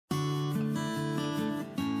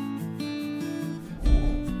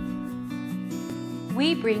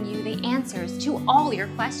we bring you the answers to all your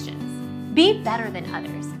questions. Be better than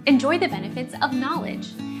others. Enjoy the benefits of knowledge.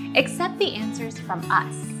 Accept the answers from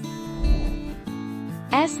us.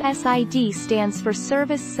 SSID stands for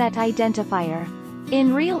Service Set Identifier.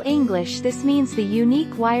 In real English, this means the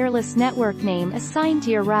unique wireless network name assigned to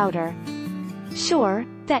your router. Sure,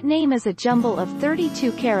 that name is a jumble of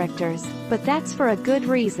 32 characters, but that's for a good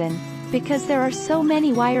reason. Because there are so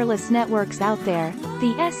many wireless networks out there,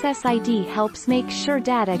 the SSID helps make sure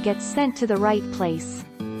data gets sent to the right place.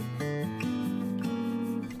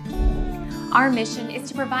 Our mission is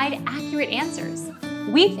to provide accurate answers.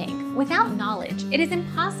 We think without knowledge, it is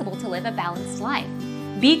impossible to live a balanced life.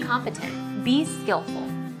 Be competent, be skillful.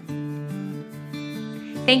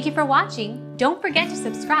 Thank you for watching. Don't forget to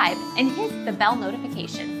subscribe and hit the bell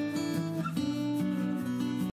notification.